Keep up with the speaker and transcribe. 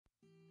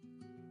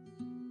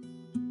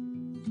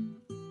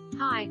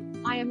Hi,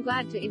 I am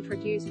glad to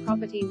introduce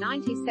property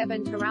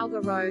 97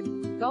 Taralga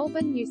Road,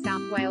 Goulburn, New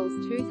South Wales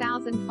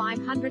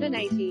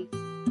 2580.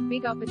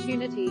 Big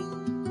opportunity.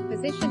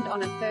 Positioned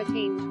on a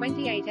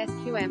 1328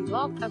 SQM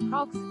block,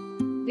 approx.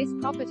 This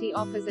property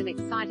offers an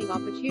exciting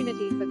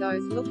opportunity for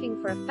those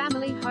looking for a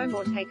family home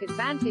or take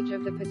advantage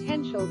of the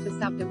potential to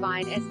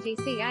subdivide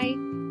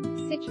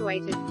STCA.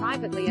 Situated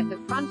privately at the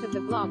front of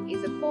the block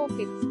is a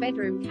 4/5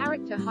 bedroom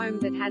character home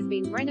that has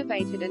been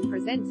renovated and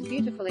presents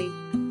beautifully.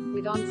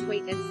 With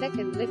ensuite and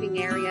second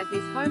living area,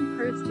 this home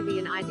proves to be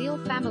an ideal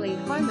family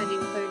home and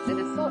includes an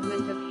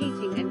assortment of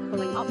heating and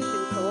cooling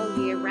options for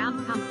all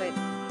year-round comfort.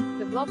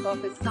 The block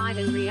offers side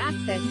and rear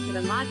access to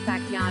the large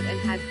backyard and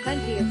has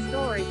plenty of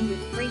storage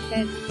with 3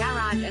 sheds,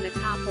 garage and a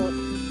carport.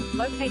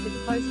 Located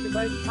close to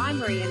both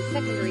primary and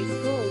secondary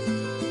schools,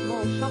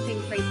 small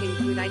shopping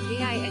precincts with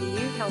IGA and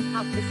new health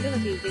hub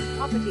facilities, this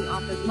property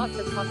offers lots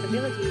of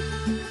possibilities.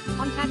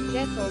 Contact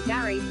Jess or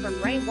Gary from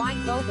Ray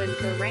White Goulburn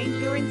to arrange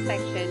your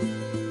inspection.